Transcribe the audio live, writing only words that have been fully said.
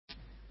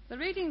The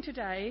reading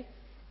today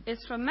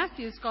is from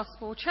Matthew's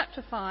Gospel,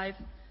 chapter 5,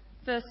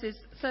 verses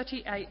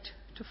 38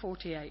 to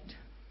 48.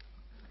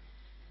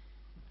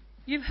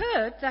 You've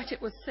heard that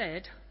it was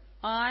said,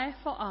 eye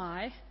for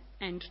eye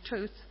and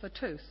tooth for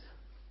tooth.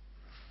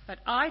 But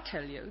I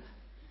tell you,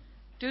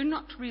 do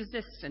not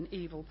resist an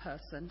evil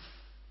person.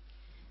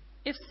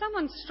 If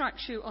someone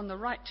strikes you on the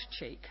right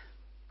cheek,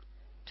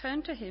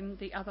 turn to him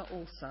the other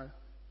also.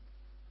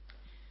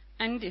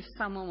 And if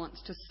someone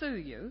wants to sue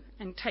you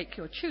and take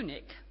your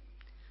tunic,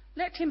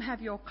 let him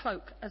have your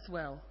cloak as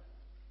well.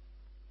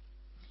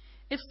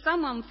 If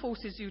someone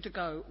forces you to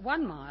go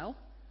 1 mile,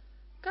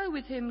 go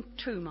with him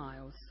 2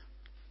 miles.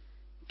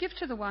 Give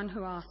to the one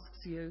who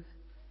asks you,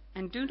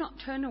 and do not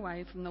turn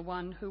away from the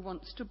one who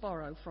wants to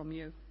borrow from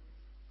you.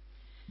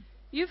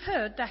 You've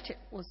heard that it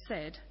was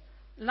said,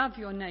 love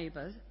your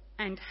neighbour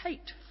and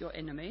hate your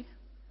enemy.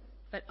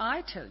 But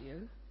I tell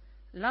you,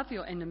 love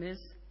your enemies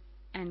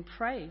and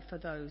pray for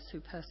those who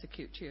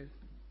persecute you,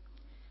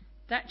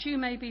 that you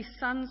may be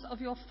sons of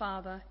your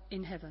Father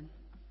in heaven.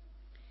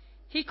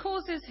 He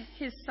causes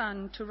his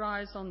sun to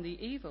rise on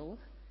the evil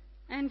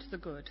and the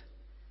good,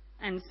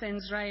 and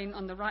sends rain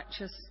on the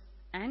righteous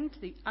and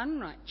the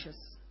unrighteous.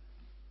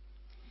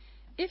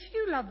 If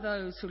you love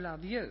those who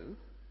love you,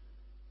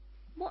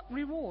 what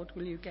reward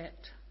will you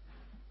get?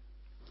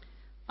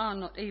 Are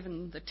not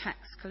even the tax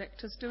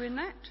collectors doing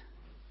that?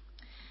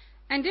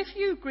 And if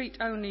you greet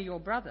only your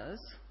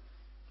brothers,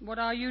 what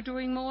are you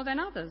doing more than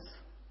others?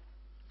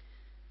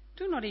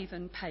 Do not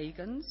even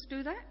pagans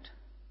do that?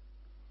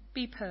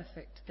 Be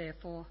perfect,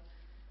 therefore,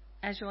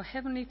 as your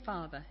heavenly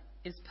Father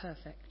is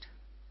perfect.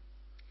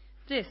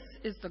 This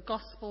is the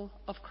gospel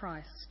of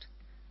Christ.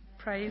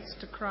 Praise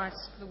to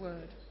Christ the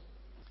Word.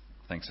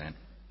 Thanks, Anne.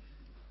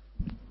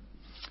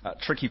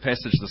 Tricky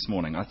passage this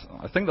morning.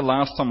 I think the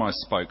last time I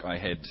spoke I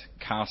had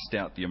cast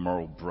out the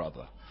immoral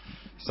brother.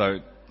 So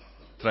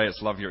today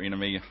it's love your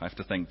enemy. I have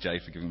to thank Jay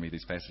for giving me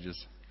these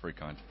passages. Very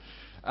kind.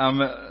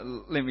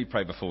 Let me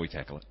pray before we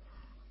tackle it.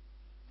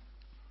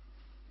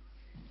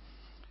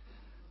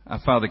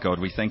 Father God,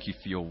 we thank you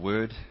for your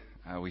word.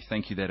 We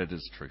thank you that it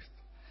is truth.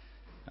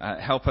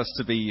 Help us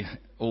to be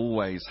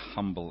always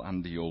humble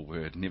under your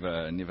word,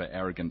 never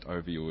arrogant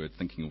over your word,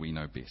 thinking we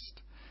know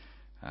best.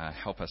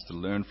 Help us to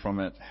learn from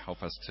it.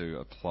 Help us to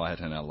apply it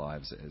in our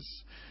lives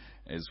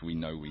as we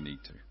know we need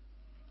to.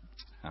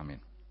 Amen.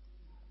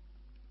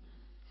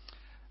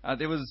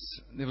 There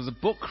was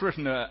a book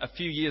written a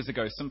few years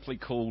ago simply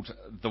called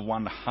The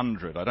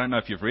 100. I don't know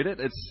if you've read it.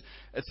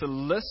 It's a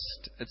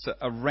list. It's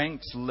a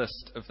ranked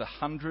list of the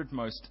 100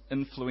 most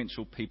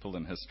influential people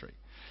in history.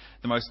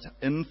 The most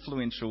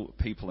influential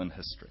people in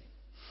history.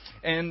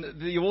 And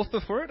the author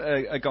for it,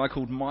 a guy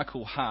called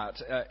Michael Hart,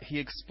 he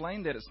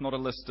explained that it's not a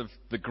list of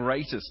the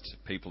greatest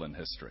people in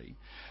history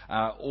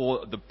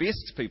or the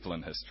best people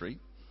in history,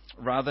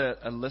 rather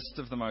a list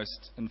of the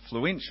most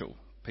influential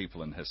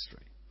people in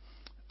history.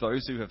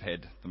 Those who have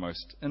had the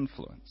most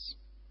influence.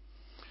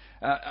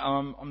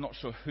 I'm not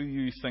sure who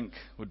you think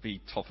would be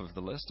top of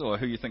the list or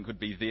who you think would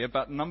be there,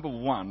 but number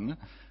 1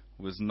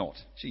 was not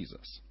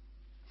Jesus.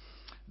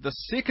 The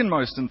second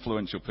most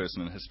influential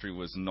person in history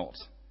was not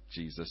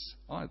Jesus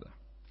either.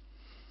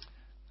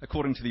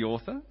 According to the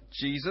author,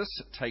 Jesus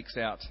takes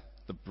out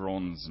the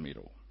bronze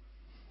medal.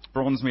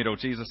 Bronze medal,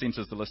 Jesus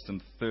enters the list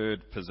in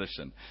 3rd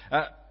position.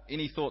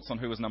 Any thoughts on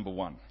who was number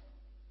 1?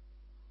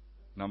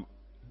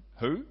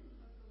 Who?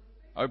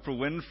 Oprah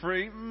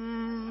Winfrey?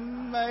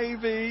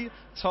 Maybe.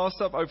 Toss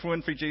up Oprah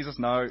Winfrey, Jesus?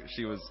 No,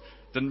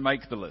 didn't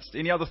make the list.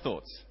 Any other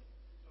thoughts?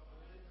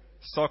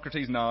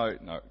 Socrates? No.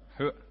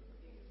 Who?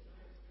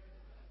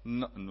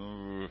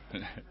 No.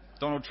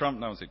 Donald Trump?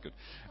 No one said good.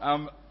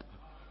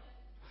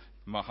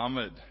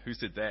 Muhammad? Who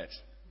said that?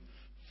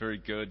 Very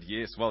good.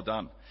 Yes, well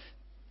done.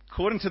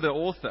 According to the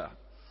author,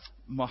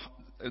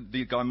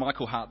 the guy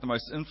Michael Hart, the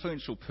most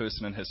influential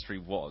person in history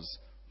was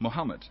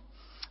Muhammad.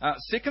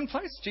 Second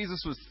place,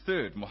 Jesus was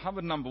 3rd.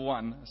 Muhammad number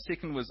 1.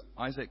 Second was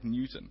Isaac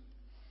Newton.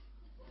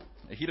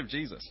 Ahead of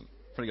Jesus.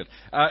 Pretty good.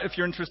 If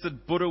you're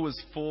interested, Buddha was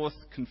 4th,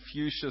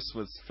 Confucius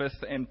was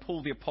 5th, and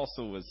Paul the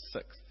Apostle was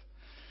 6th.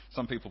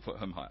 Some people put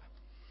him higher.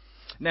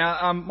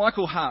 Now,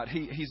 Michael Hart,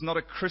 he's not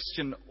a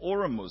Christian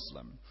or a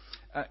Muslim.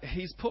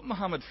 He's put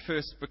Muhammad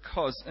first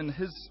because in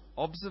his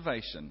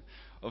observation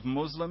of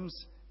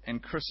Muslims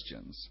and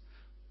Christians,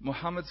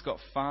 Muhammad's got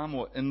far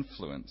more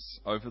influence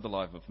over the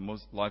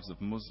lives of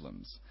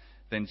Muslims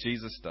than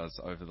Jesus does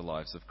over the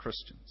lives of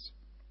Christians.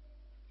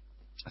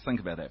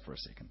 Think about that for a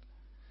second.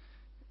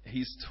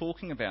 He's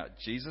talking about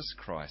Jesus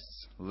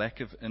Christ's lack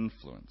of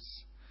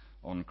influence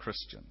on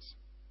Christians.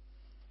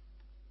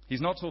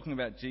 He's not talking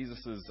about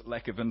Jesus'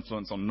 lack of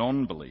influence on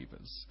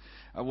non-believers.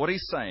 What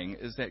he's saying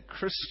is that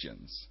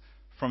Christians,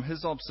 from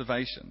his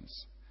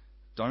observations,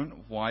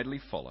 don't widely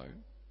follow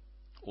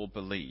or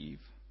believe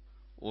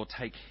or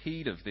take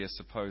heed of their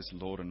supposed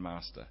Lord and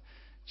Master,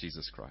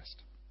 Jesus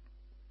Christ.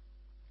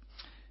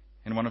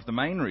 And one of the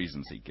main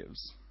reasons he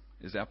gives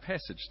is our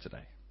passage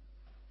today.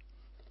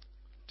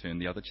 Turn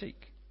the other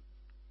cheek.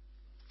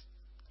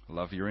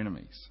 Love your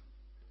enemies.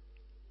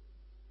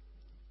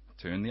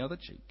 Turn the other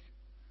cheek.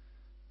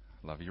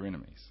 Love your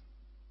enemies.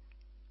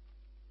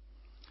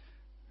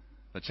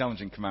 They're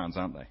challenging commands,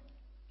 aren't they?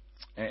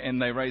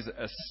 And they raise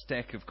a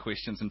stack of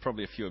questions and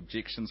probably a few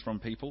objections from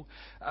people.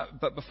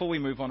 But before we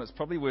move on, it's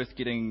probably worth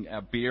getting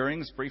our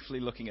bearings, briefly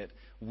looking at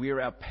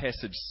where our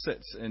passage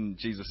sits in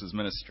Jesus'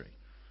 ministry.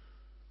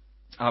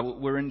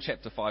 We're in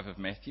chapter 5 of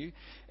Matthew,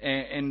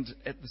 and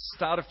at the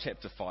start of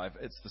chapter 5,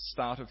 it's the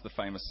start of the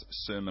famous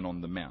Sermon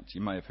on the Mount.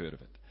 You may have heard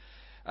of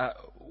it.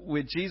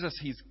 Where Jesus,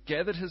 he's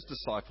gathered his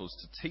disciples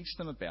to teach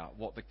them about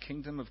what the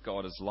kingdom of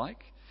God is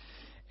like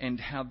and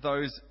how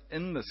those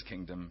in this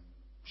kingdom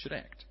should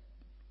act.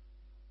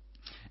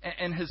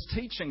 And his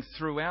teaching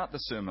throughout the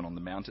Sermon on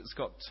the Mount, it's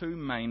got two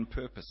main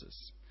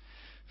purposes.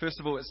 First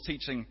of all, it's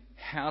teaching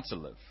how to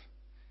live,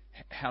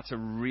 how to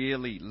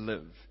really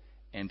live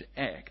and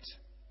act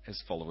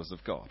as followers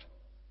of God.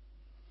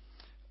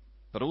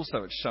 But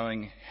also it's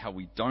showing how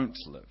we don't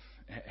live,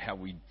 how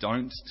we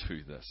don't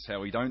do this,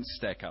 how we don't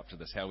stack up to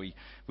this, how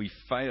we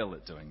fail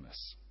at doing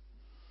this.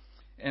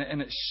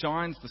 And it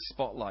shines the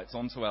spotlights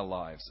onto our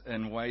lives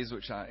in ways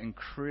which are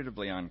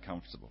incredibly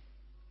uncomfortable.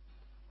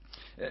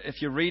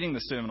 If you're reading the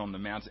Sermon on the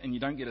Mount and you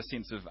don't get a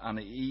sense of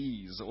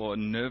unease or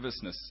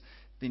nervousness,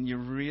 then you're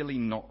really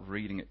not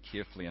reading it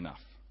carefully enough.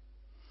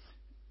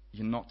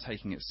 You're not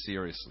taking it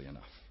seriously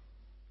enough.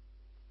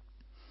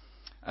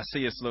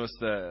 C.S. Lewis,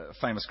 the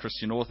famous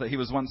Christian author, he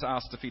was once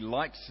asked if he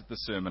liked the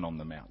Sermon on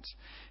the Mount.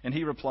 And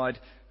he replied,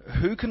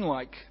 "Who can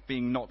like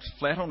being knocked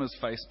flat on his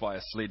face by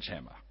a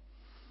sledgehammer?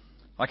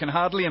 I can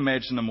hardly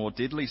imagine a more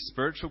deadly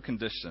spiritual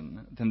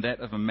condition than that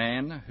of a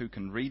man who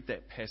can read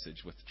that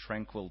passage with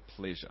tranquil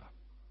pleasure."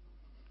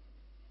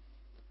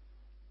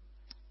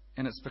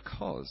 And it's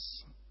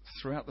because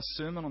throughout the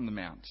Sermon on the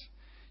Mount,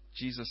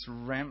 Jesus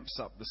ramps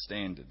up the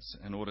standards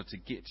in order to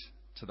get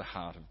to the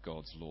heart of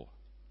God's law.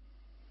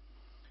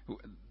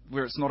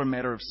 Where it's not a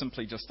matter of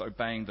simply just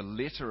obeying the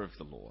letter of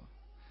the law,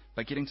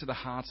 but getting to the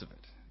heart of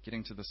it,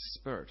 getting to the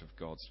spirit of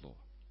God's law.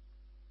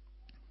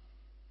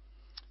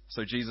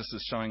 So Jesus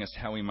is showing us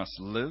how we must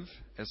live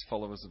as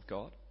followers of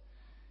God,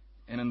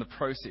 and in the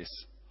process,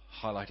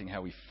 highlighting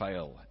how we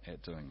fail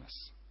at doing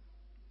this.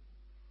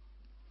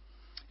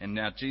 And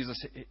now Jesus,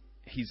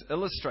 he's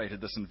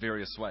illustrated this in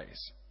various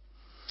ways.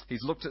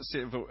 He's looked at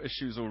several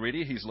issues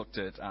already. He's looked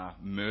at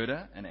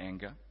murder and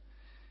anger.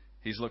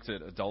 He's looked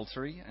at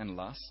adultery and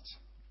lust,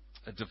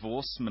 a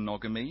divorce,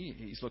 monogamy.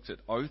 He's looked at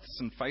oaths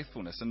and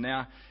faithfulness. And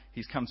now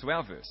he's come to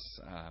our verse,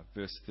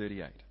 verse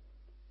 38.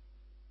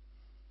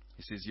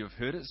 He says, "You have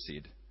heard it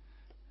said,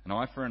 an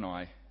eye for an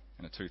eye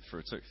and a tooth for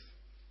a tooth.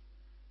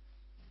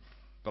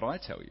 But I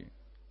tell you,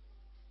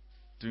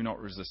 do not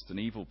resist an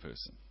evil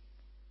person.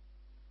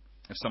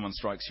 If someone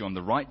strikes you on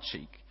the right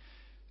cheek,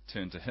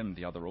 turn to him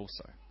the other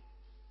also."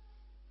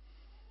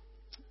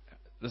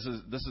 This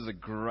is a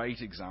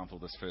great example,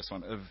 this first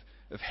one,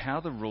 of how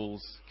the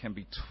rules can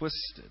be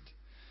twisted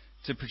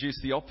to produce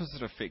the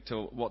opposite effect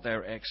to what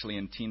they're actually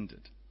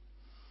intended.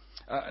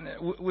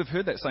 We've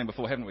heard that saying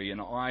before, haven't we? An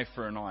eye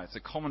for an eye. It's a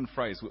common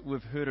phrase.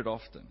 We've heard it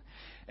often.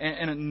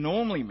 And it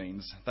normally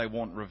means they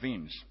want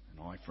revenge.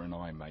 An eye for an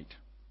eye, mate.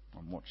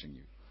 I'm watching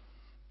you.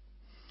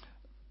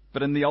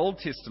 But in the Old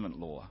Testament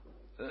law,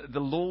 the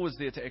law was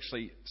there to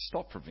actually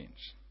stop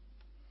revenge.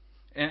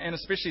 And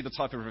especially the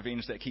type of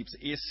revenge that keeps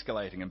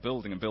escalating and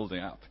building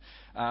up.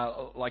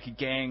 Like a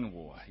gang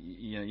war,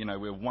 you know,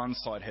 where one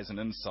side has an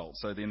insult,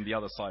 so then the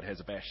other side has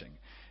a bashing.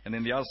 And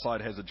then the other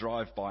side has a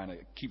drive-by, and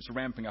it keeps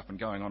ramping up and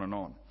going on and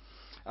on.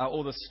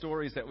 Or the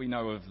stories that we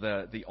know of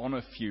the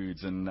honour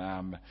feuds in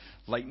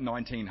late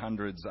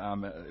 1900s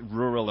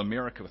rural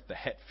America with the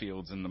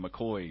Hatfields and the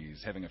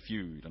McCoys having a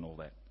feud and all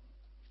that.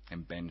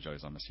 And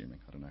banjos, I'm assuming.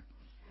 I don't know.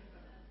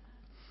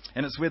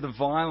 And it's where the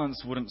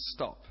violence wouldn't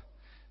stop,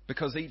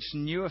 because each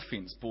new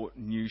offence brought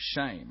new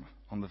shame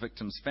on the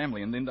victim's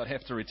family, and then they'd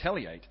have to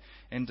retaliate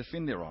and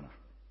defend their honour.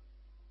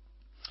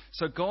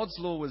 So God's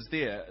law was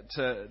there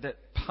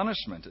that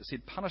punishment, it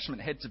said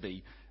punishment had to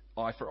be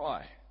eye for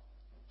eye,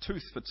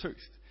 tooth for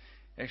tooth.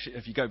 Actually,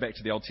 if you go back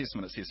to the Old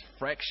Testament, it says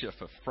fracture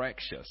for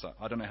fracture. So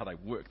I don't know how they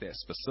work that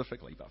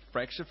specifically, but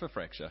fracture for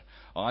fracture,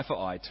 eye for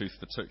eye, tooth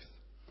for tooth.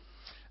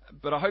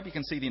 But I hope you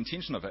can see the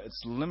intention of it.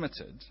 It's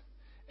limited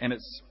and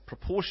it's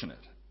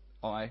proportionate.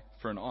 Eye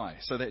for an eye,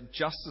 so that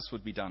justice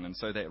would be done and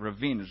so that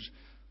revenge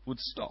would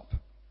stop.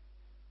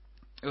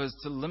 It was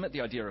to limit the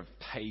idea of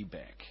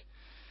payback.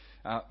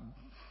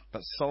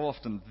 But so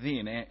often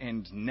then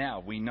and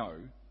now we know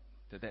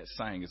that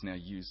saying is now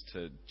used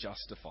to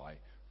justify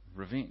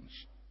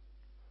revenge.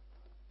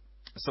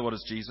 So what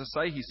does Jesus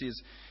say? He says,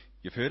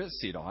 "You've heard it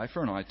said, eye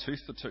for an eye,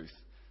 tooth for tooth.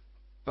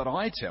 But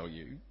I tell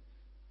you,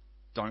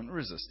 don't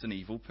resist an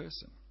evil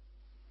person.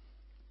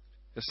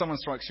 If someone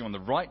strikes you on the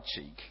right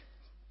cheek,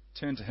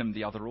 turn to him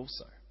the other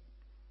also."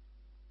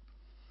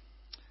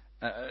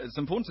 It's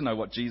important to know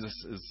what Jesus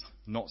is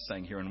not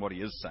saying here and what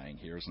he is saying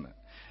here, isn't it?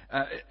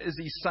 Is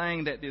he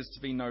saying that there's to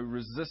be no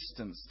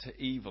resistance to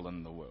evil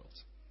in the world?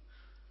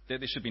 That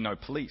there should be no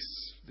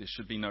police, there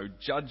should be no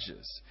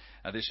judges,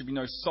 there should be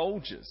no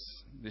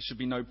soldiers, there should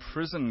be no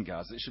prison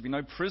guards, there should be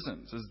no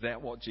prisons. Is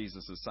that what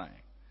Jesus is saying?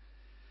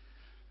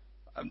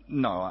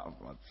 No,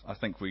 I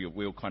think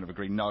we'll kind of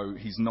agree. No,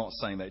 he's not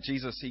saying that.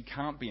 Jesus, he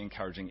can't be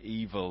encouraging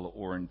evil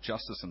or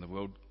injustice in the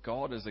world.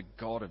 God is a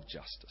God of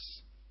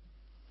justice.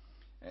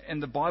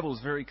 And the Bible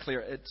is very clear.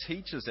 It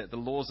teaches that the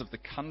laws of the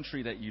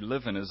country that you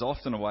live in is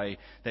often a way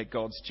that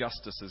God's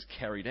justice is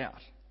carried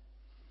out.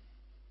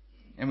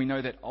 And we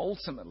know that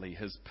ultimately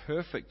his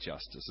perfect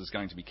justice is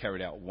going to be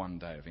carried out one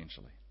day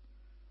eventually.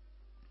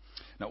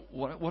 Now,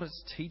 what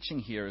it's teaching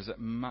here is at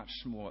much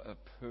more a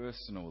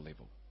personal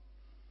level.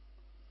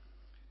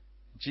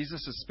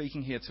 Jesus is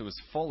speaking here to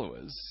his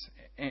followers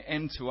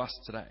and to us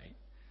today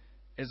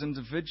as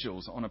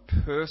individuals on a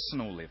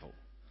personal level.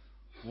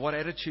 What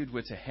attitude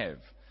we're to have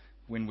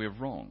when we're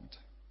wronged.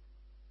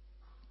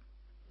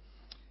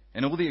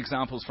 And all the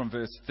examples from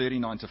verse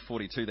 39 to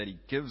 42 that he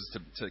gives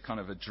to kind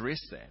of address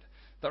that,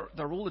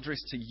 they're all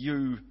addressed to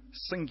you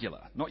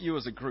singular. Not you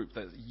as a group,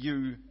 they're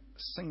you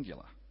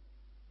singular.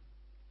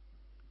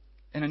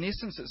 And in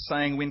essence it's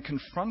saying when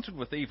confronted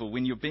with evil,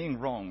 when you're being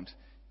wronged,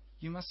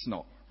 you must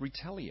not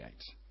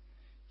retaliate.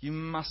 You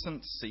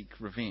mustn't seek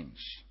revenge.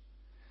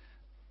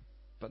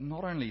 But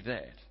not only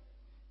that,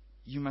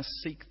 you must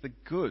seek the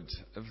good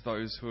of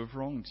those who have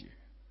wronged you.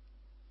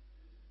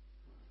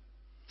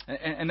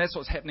 And that's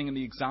what's happening in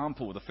the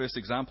example, the first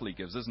example he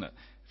gives, isn't it?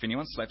 If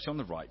anyone slaps you on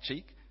the right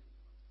cheek,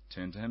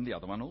 turn to him the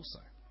other one also.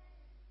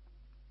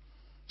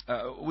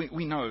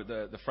 We know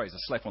the phrase, a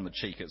slap on the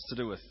cheek. It's to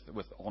do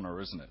with honour,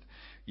 isn't it?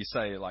 You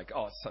say like,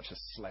 oh, it's such a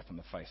slap in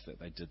the face that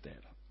they did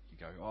that. You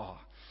go, oh,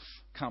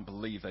 can't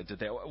believe they did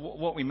that.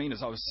 What we mean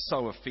is I was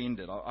so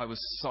offended. I was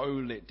so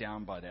let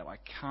down by that. I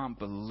can't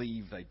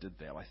believe they did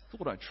that. I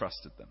thought I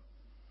trusted them.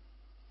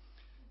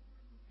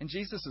 And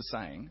Jesus is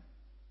saying,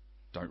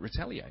 don't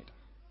retaliate.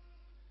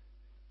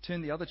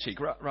 Turn the other cheek.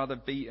 Rather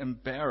be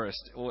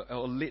embarrassed or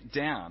let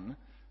down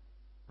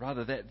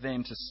rather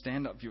than to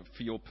stand up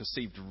for your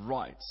perceived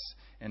rights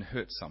and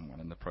hurt someone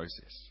in the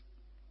process.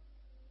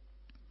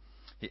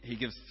 He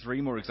gives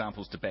 3 more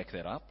examples to back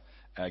that up.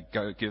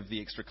 Go give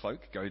the extra cloak,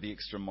 go the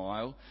extra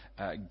mile,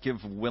 give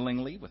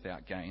willingly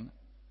without gain.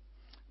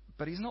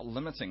 But he's not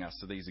limiting us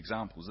to these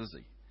examples, is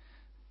he?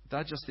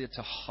 They're just there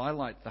to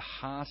highlight the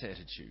heart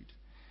attitude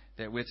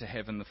that we're to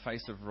have in the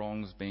face of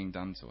wrongs being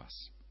done to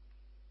us.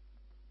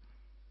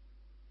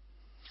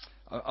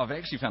 I've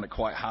actually found it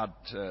quite hard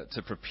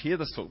to prepare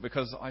this talk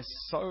because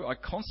I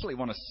constantly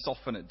want to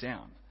soften it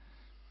down.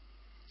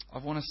 I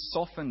want to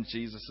soften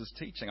Jesus'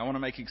 teaching. I want to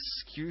make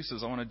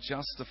excuses. I want to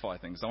justify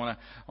things. I want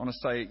to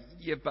say,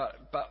 yeah, but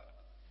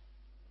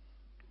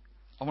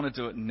I want to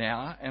do it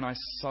now, and I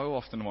so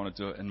often want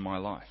to do it in my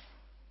life.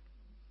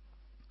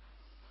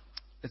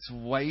 It's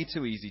way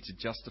too easy to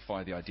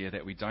justify the idea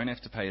that we don't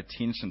have to pay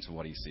attention to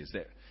what he says,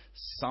 that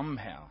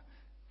somehow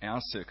our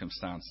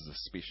circumstances are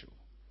special,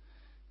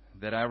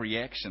 that our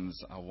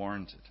reactions are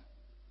warranted.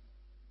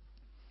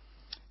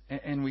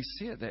 And we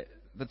see it, that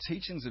the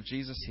teachings of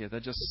Jesus here, they're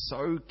just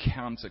so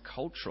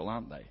countercultural,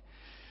 aren't they?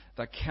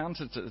 They're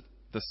counter to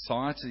the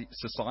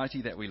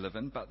society that we live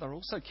in, but they're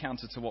also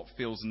counter to what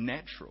feels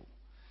natural.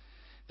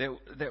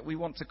 That we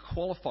want to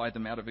qualify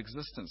them out of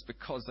existence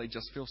because they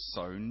just feel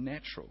so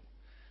natural.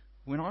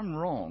 When I'm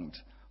wronged,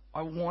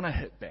 I want to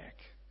hit back.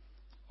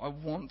 I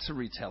want to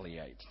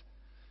retaliate.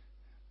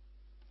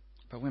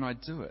 But when I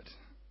do it,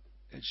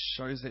 it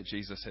shows that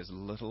Jesus has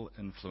little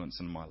influence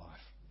in my life.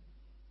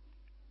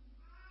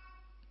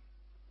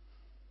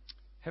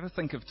 Have a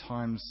think of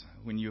times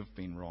when you've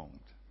been wronged.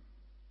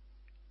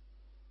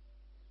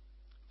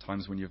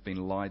 Times when you've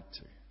been lied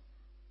to.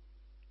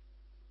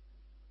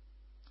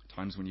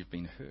 Times when you've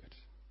been hurt.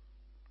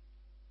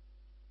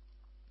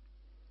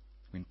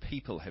 When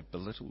people have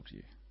belittled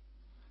you.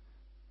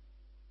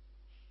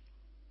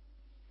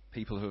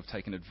 People who have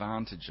taken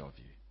advantage of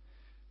you.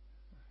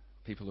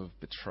 People who have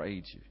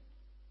betrayed you.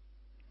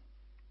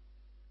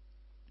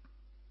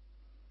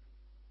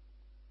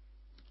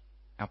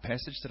 Our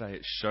passage today,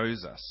 it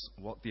shows us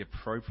what the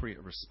appropriate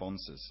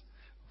response is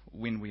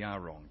when we are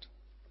wronged.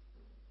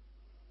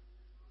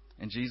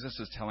 And Jesus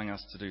is telling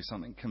us to do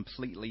something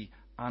completely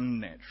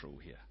unnatural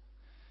here.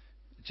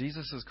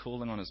 Jesus is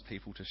calling on his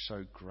people to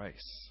show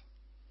grace.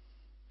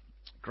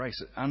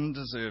 Grace,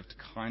 undeserved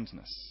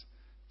kindness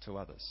to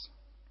others.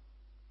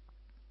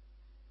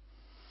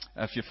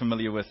 If you're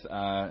familiar with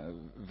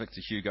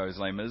Victor Hugo's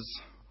Les Mis,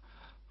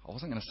 I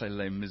wasn't going to say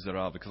Les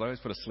Miserables because I always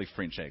put a silly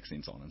French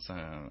accent on and so I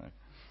don't know.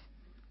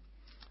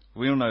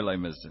 We all know Les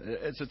Mis.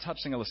 It's a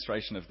touching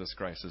illustration of this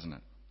grace, isn't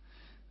it?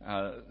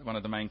 One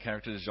of the main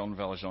characters, Jean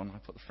Valjean. I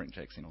put the French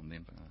accent on there.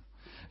 But,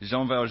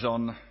 Jean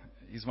Valjean,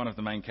 he's one of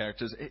the main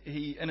characters.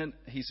 He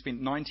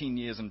spent 19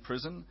 years in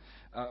prison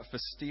for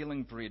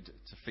stealing bread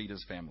to feed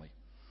his family.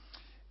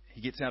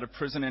 He gets out of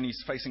prison and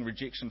he's facing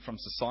rejection from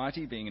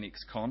society, being an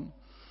ex-con.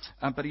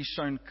 But he's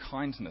shown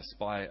kindness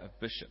by a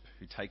bishop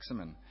who takes him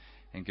in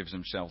and gives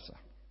him shelter.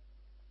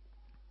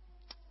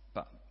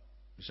 But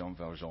Jean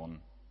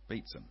Valjean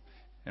beats him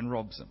and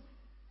robs him.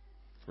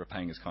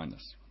 repaying his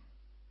kindness.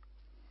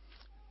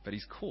 But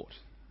he's caught,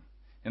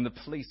 and the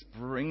police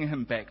bring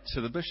him back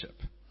to the bishop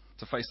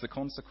to face the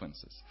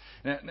consequences.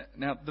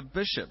 Now the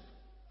bishop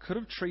could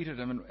have treated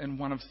him in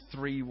one of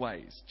three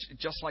ways,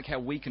 just like how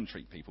we can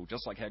treat people,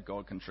 just like how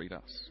God can treat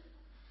us.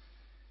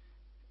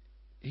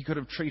 He could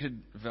have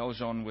treated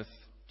Valjean with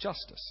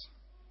justice,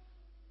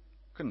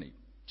 couldn't he?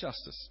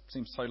 Justice.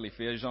 Seems totally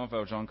fair. Jean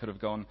Valjean could have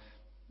gone,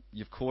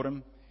 you've caught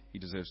him, he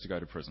deserves to go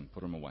to prison,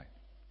 put him away.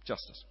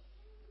 Justice.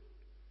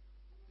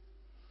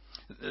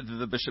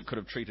 The bishop could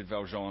have treated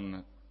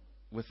Valjean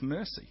with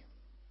mercy.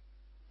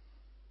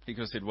 He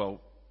could have said,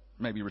 well,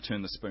 maybe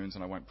return the spoons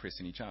and I won't press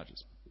any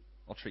charges.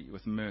 I'll treat you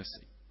with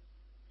mercy.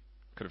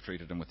 Could have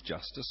treated him with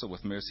justice or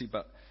with mercy,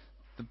 but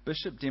the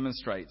bishop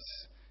demonstrates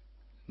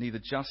neither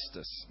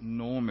justice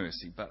nor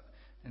mercy, but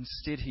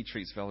instead he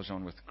treats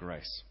Valjean with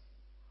grace.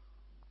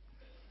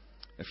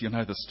 If you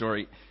know the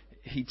story,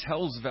 he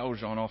tells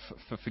Valjean off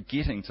for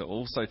forgetting to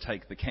also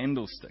take the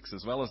candlesticks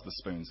as well as the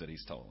spoons that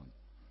he's stolen.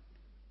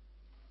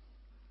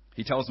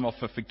 He tells him off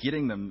for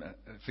forgetting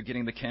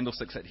the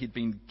candlesticks that he'd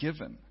been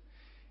given.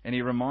 And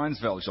he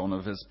reminds Valjean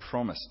of his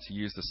promise to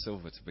use the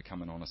silver to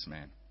become an honest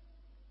man.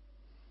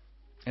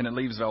 And it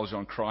leaves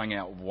Valjean crying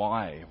out,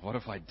 why? What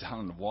have I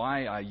done?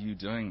 Why are you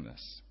doing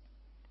this?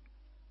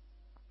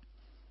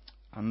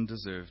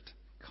 Undeserved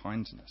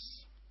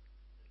kindness.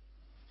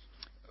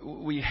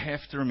 We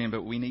have to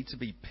remember we need to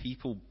be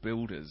people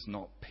builders,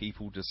 not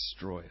people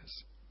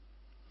destroyers.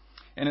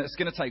 And it's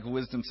going to take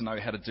wisdom to know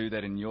how to do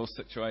that in your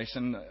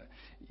situation.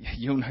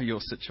 You'll know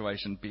your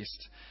situation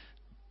best.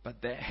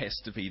 But that has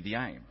to be the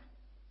aim.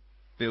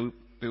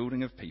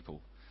 Building of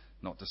people,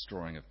 not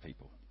destroying of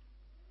people.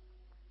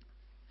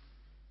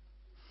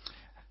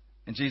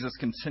 And Jesus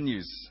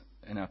continues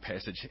in our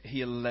passage.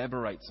 He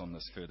elaborates on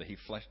this further. He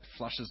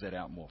fleshes that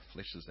out more.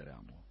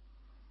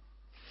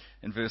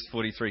 In verse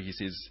 43 he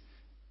says,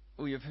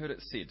 well, you've heard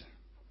it said,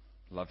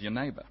 love your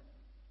neighbour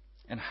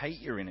and hate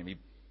your enemy.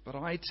 But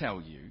I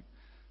tell you,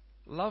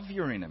 love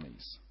your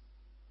enemies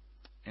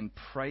and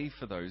pray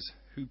for those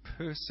who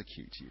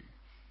persecute you.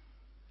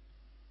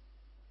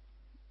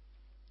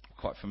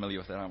 Quite familiar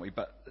with that, aren't we?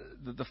 But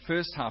the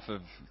first half of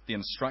the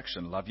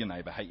instruction, love your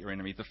neighbour, hate your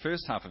enemy, the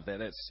first half of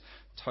that's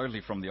totally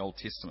from the Old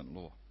Testament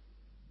law.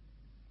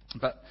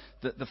 But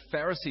the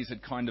Pharisees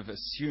had kind of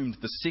assumed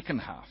the second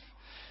half.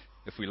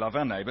 If we love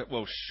our neighbour,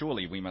 well,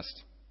 surely we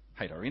must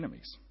hate our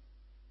enemies.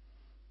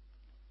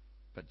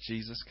 But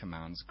Jesus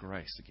commands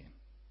grace again.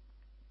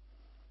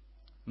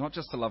 Not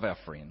just to love our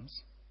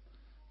friends,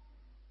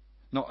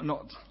 not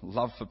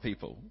love for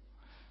people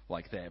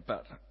like that,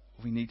 but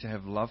we need to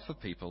have love for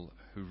people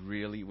who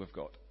really we've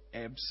got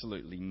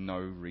absolutely no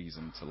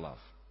reason to love.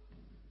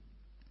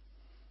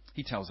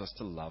 He tells us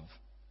to love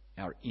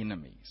our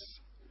enemies.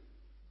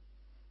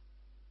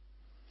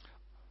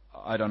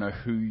 I don't know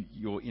who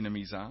your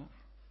enemies are.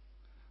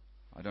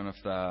 I don't know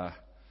if they're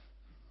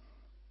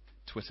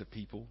Twitter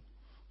people,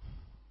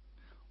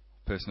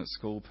 person at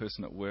school,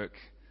 person at work,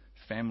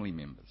 family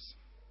members.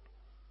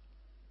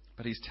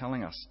 But he's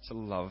telling us to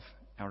love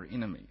our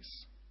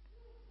enemies.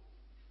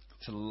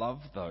 To love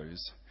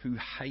those who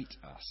hate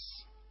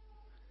us.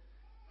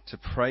 To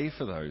pray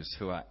for those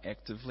who are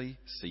actively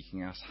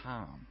seeking us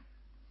harm.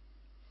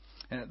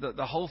 And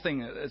the whole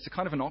thing, it's a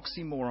kind of an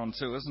oxymoron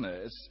too, isn't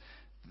it? It's,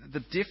 the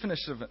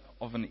definition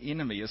of an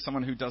enemy is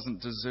someone who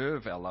doesn't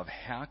deserve our love.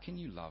 How can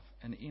you love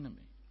an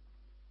enemy?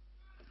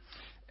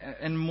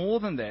 And more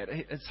than that,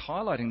 it's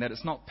highlighting that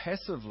it's not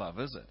passive love,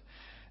 is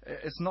it?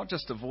 It's not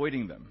just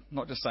avoiding them.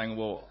 Not just saying,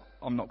 well,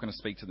 I'm not going to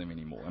speak to them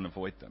anymore and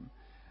avoid them.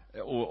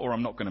 Or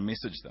I'm not going to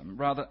message them.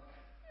 Rather,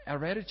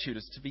 our attitude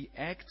is to be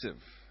active.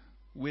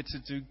 We're to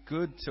do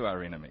good to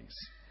our enemies.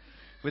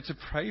 We're to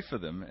pray for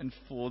them and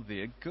for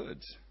their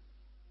good.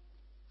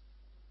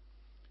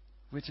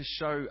 We're to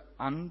show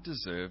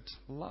undeserved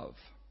love.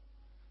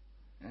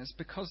 And it's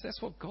because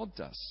that's what God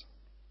does.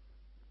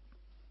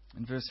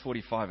 In verse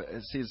 45,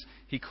 it says,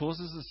 He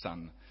causes the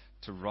sun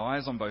to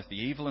rise on both the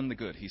evil and the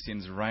good. He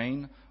sends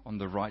rain on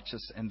the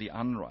righteous and the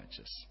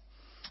unrighteous.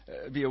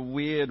 It'd be a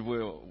weird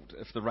world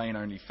if the rain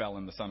only fell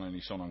and the sun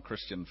only shone on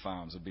Christian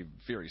farms. It'd be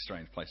a very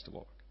strange place to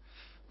walk.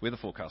 Weather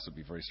forecasts would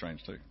be very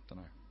strange too. Don't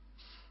know.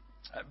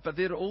 But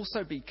there'd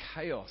also be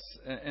chaos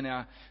in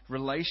our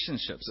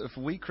relationships if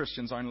we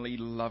Christians only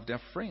loved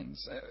our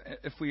friends.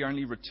 If we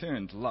only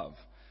returned love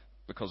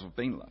because we've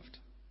been loved.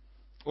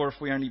 Or if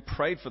we only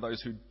prayed for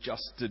those who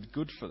just did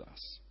good for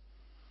us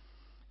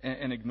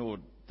and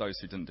ignored those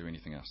who didn't do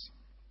anything else.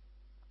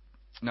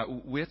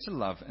 No, we're to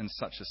love in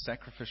such a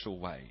sacrificial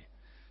way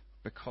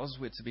because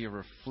we're to be a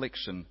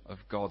reflection of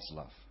God's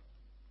love.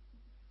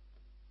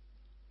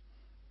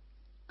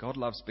 God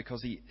loves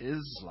because He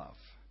is love.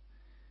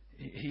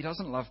 He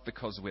doesn't love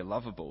because we're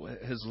lovable.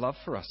 His love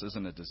for us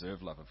isn't a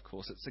deserved love, of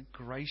course. It's a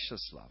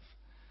gracious love.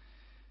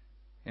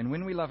 And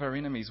when we love our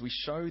enemies, we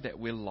show that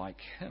we're like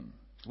Him.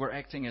 We're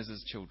acting as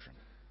His children.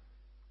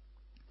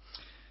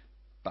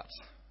 But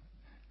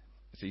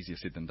it's easier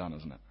said than done,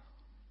 isn't it?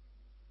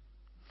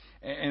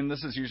 And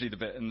this is usually the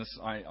bit, and this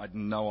I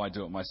know I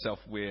do it myself,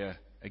 where,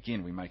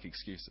 again, we make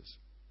excuses.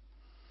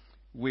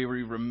 where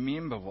we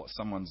remember what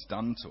someone's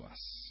done to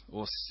us,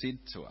 or said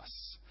to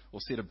us, or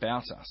said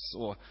about us,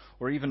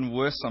 or even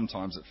worse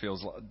sometimes it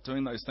feels like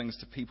doing those things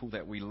to people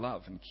that we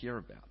love and care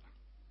about.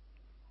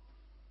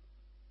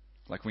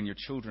 Like when your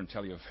children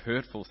tell you of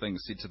hurtful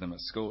things said to them at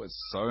school,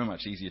 it's so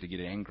much easier to get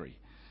angry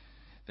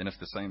than if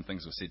the same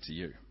things were said to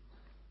you.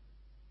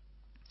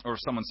 Or if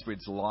someone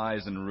spreads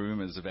lies and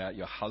rumours about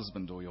your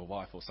husband or your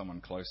wife or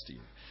someone close to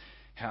you,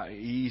 how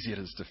easy it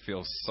is to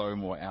feel so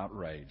more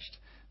outraged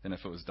than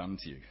if it was done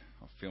to you.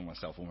 I feel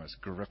myself almost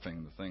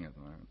gripping the thing at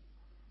the moment.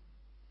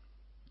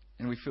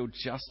 And we feel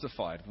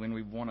justified when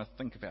we want to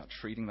think about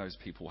treating those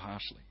people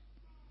harshly.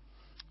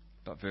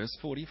 But verse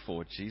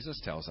 44, Jesus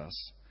tells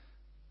us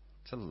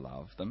to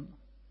love them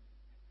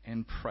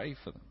and pray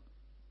for them.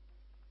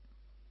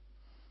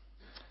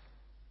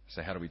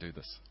 So how do we do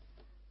this?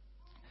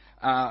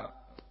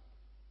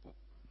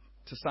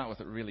 To start with,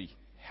 it really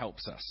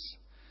helps us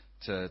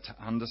to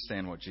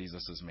understand what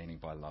Jesus is meaning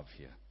by love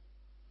here.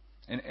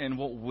 And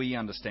what we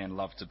understand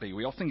love to be.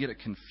 We often get it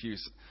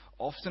confused.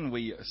 Often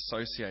we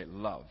associate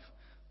love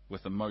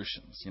with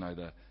emotions. You know,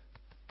 the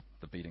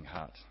beating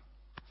heart,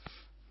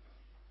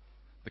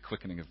 the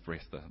quickening of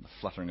breath, the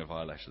fluttering of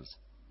eyelashes.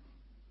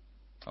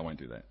 I won't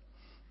do that.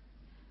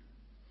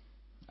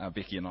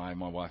 Becky and I,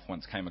 my wife,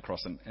 once came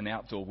across an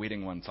outdoor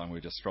wedding one time. We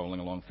were just strolling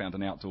along, found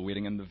an outdoor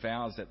wedding, and the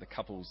vows that the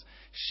couples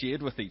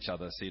shared with each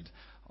other said,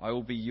 "I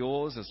will be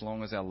yours as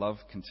long as our love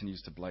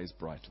continues to blaze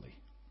brightly."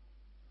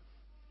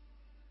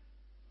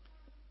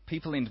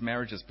 People end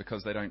marriages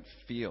because they don't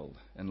feel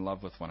in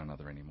love with one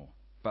another anymore.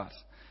 But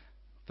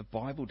the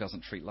Bible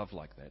doesn't treat love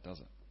like that, does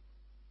it?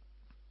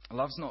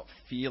 Love's not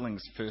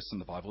feelings first in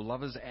the Bible.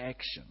 Love is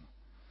action.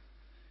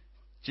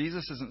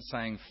 Jesus isn't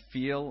saying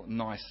feel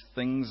nice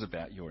things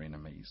about your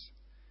enemies.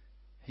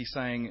 He's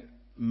saying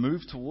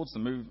move towards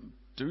them,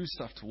 do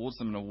stuff towards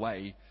them in a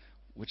way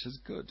which is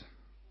good.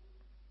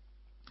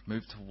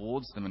 Move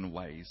towards them in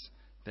ways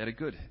that are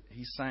good.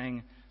 He's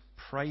saying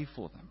pray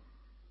for them.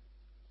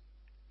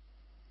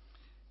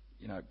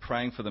 You know,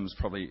 praying for them is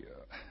probably,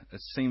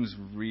 it seems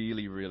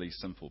really, really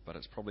simple, but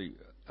it's probably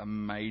a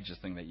major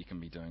thing that you can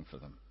be doing for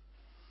them.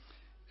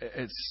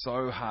 It's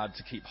so hard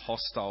to keep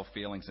hostile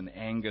feelings and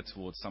anger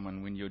towards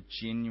someone when you're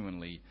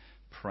genuinely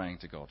praying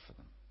to God for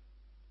them.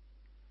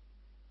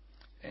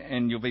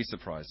 And you'll be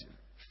surprised.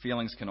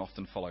 Feelings can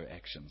often follow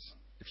actions.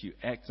 If you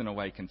act in a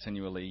way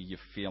continually, your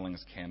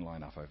feelings can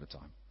line up over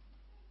time.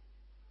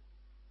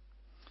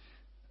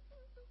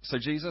 So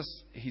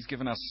Jesus, he's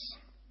given us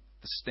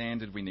the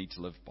standard we need to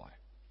live by.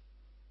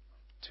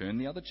 Turn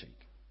the other cheek.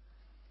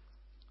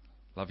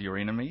 Love your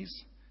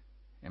enemies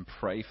and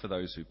pray for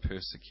those who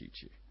persecute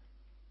you.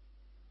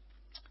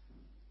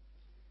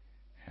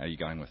 How are you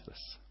going with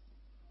this?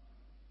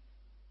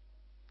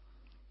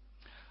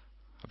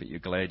 I bet you're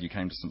glad you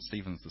came to St.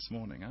 Stephen's this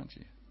morning, aren't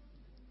you?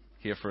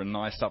 Here for a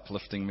nice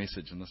uplifting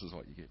message, and this is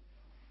what you get.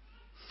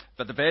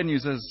 But the bad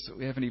news is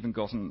we haven't even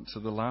gotten to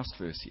the last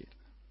verse yet.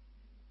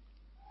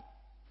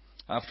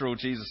 After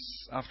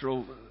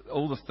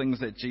all the things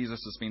that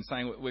Jesus has been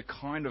saying, we're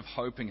kind of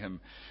hoping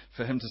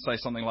for him to say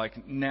something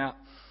like, now,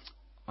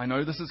 I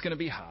know this is going to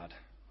be hard,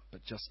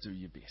 but just do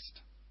your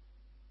best.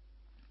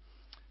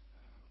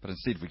 But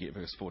instead we get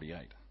verse 48.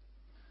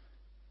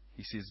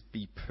 He says,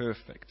 be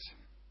perfect,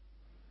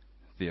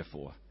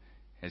 therefore,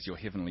 as your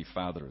heavenly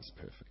Father is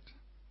perfect.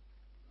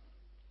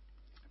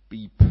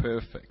 Be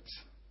perfect,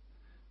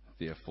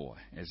 therefore,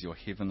 as your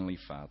heavenly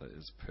Father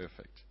is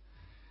perfect.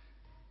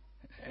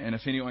 And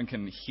if anyone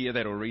can hear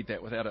that or read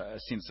that without a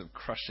sense of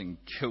crushing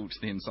guilt,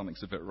 then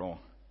something's a bit wrong.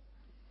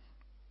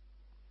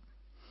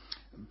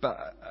 But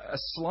a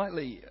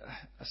slightly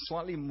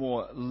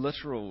more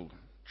literal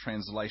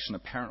translation,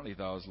 apparently,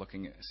 though, I was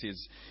looking at,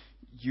 says,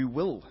 you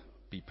will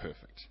be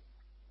perfect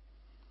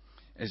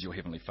as your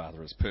heavenly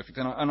Father is perfect.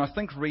 And I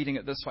think reading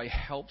it this way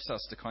helps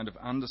us to kind of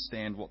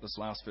understand what this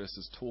last verse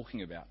is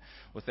talking about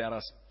without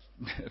us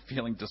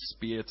feeling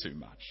despair too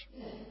much.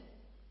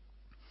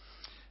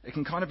 It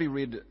can kind of be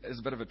read as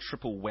a bit of a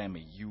triple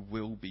whammy. You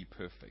will be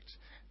perfect.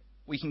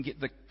 We can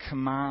get the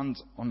command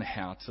on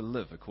how to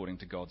live according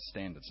to God's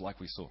standards, like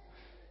we saw.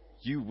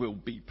 You will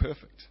be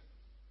perfect.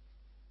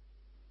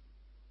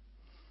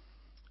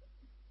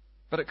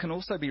 But it can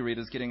also be read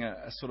as getting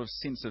a sort of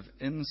sense of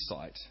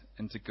insight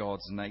into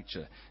God's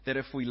nature. That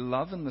if we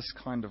love in this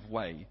kind of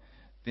way,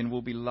 then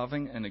we'll be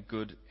loving in a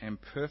good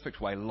and perfect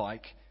way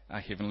like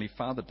our Heavenly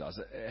Father does.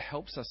 It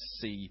helps us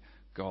see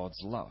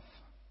God's love.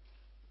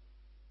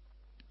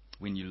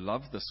 When you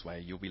love this way,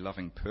 you'll be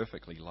loving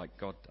perfectly like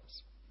God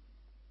does.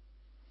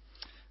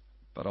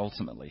 But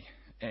ultimately,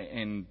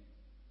 and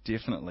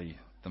definitely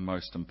the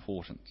most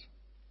important,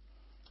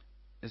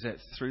 is that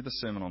through the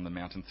Sermon on the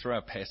Mount, and through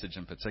our passage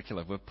in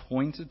particular, we're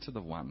pointed to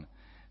the one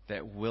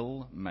that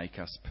will make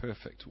us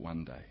perfect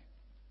one day.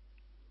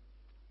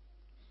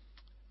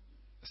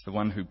 It's the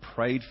one who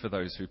prayed for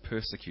those who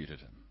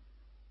persecuted him.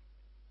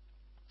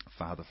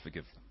 Father,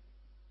 forgive them.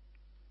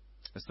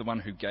 It's the one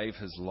who gave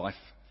his life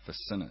for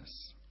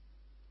sinners,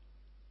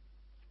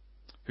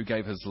 who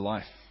gave his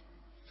life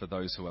for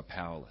those who are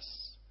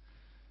powerless,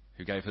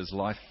 who gave his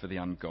life for the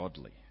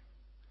ungodly,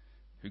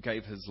 who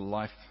gave his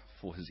life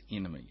for his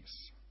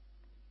enemies.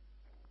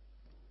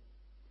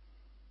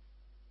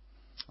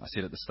 I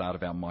said at the start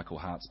of our Michael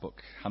Hart's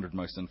book, 100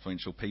 Most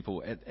Influential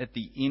People, at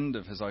the end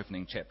of his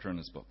opening chapter in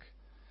his book,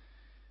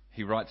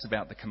 he writes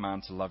about the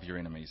command to love your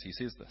enemies. He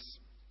says this.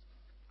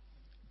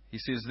 He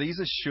says, "These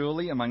are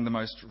surely among the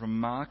most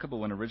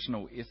remarkable and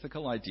original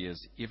ethical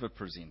ideas ever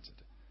presented.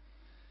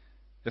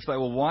 If they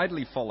were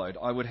widely followed,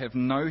 I would have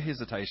no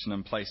hesitation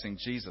in placing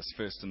Jesus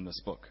first in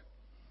this book.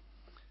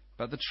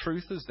 But the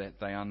truth is that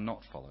they are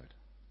not followed.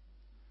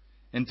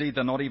 Indeed,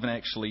 they're not even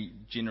actually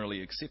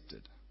generally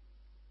accepted.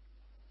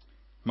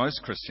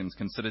 Most Christians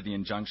consider the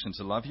injunction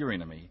to love your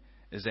enemy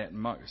is at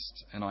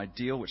most an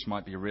ideal which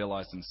might be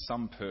realized in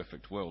some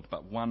perfect world,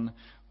 but one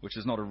which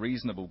is not a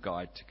reasonable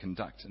guide to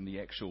conduct in the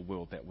actual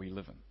world that we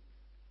live in.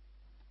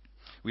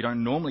 We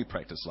don't normally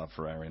practice love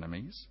for our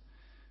enemies.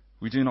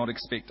 We do not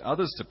expect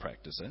others to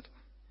practice it,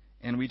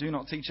 and we do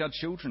not teach our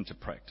children to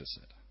practice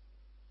it."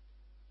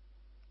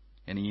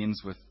 And he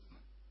ends with,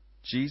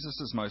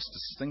 "Jesus' most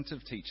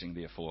distinctive teaching,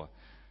 therefore,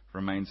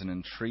 remains an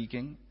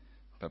intriguing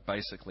but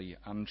basically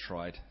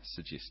untried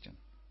suggestion."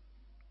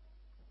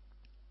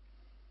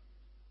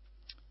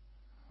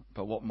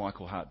 But what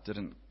Michael Hart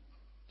didn't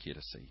care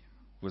to see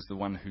was the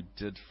one who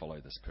did follow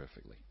this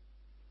perfectly.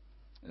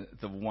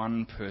 The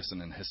one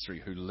person in history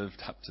who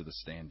lived up to the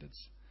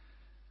standards.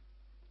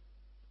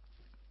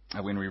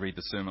 When we read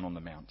the Sermon on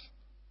the Mount,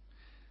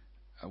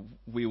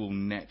 we will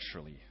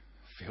naturally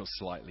feel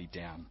slightly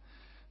down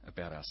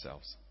about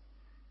ourselves.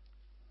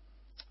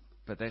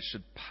 But that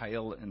should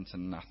pale into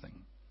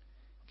nothing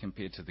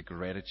compared to the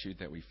gratitude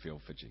that we feel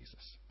for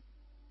Jesus.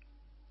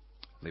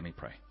 Let me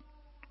pray.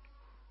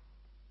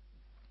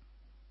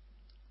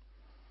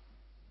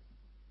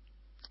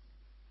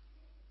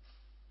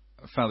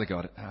 Father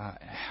God,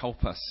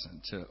 help us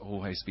to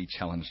always be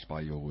challenged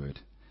by your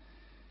word.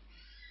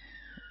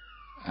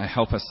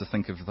 Help us to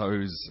think of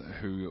those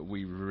who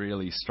we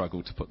really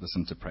struggle to put this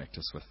into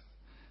practice with.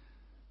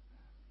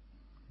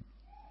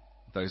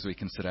 Those we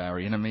consider our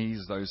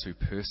enemies, those who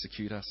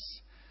persecute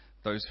us,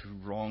 those who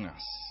wrong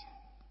us.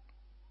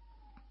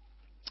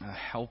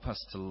 Help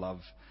us to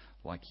love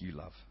like you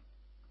love.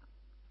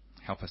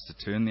 Help us to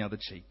turn the other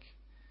cheek.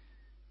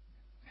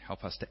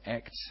 Help us to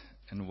act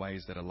in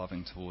ways that are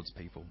loving towards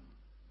people.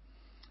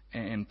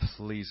 And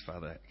please,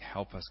 Father,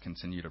 help us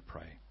continue to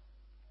pray.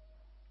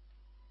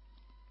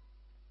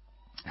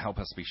 Help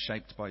us be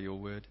shaped by your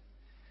word,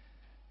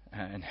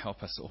 and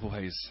help us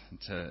always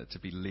to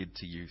be led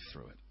to you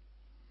through it.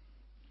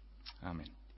 Amen.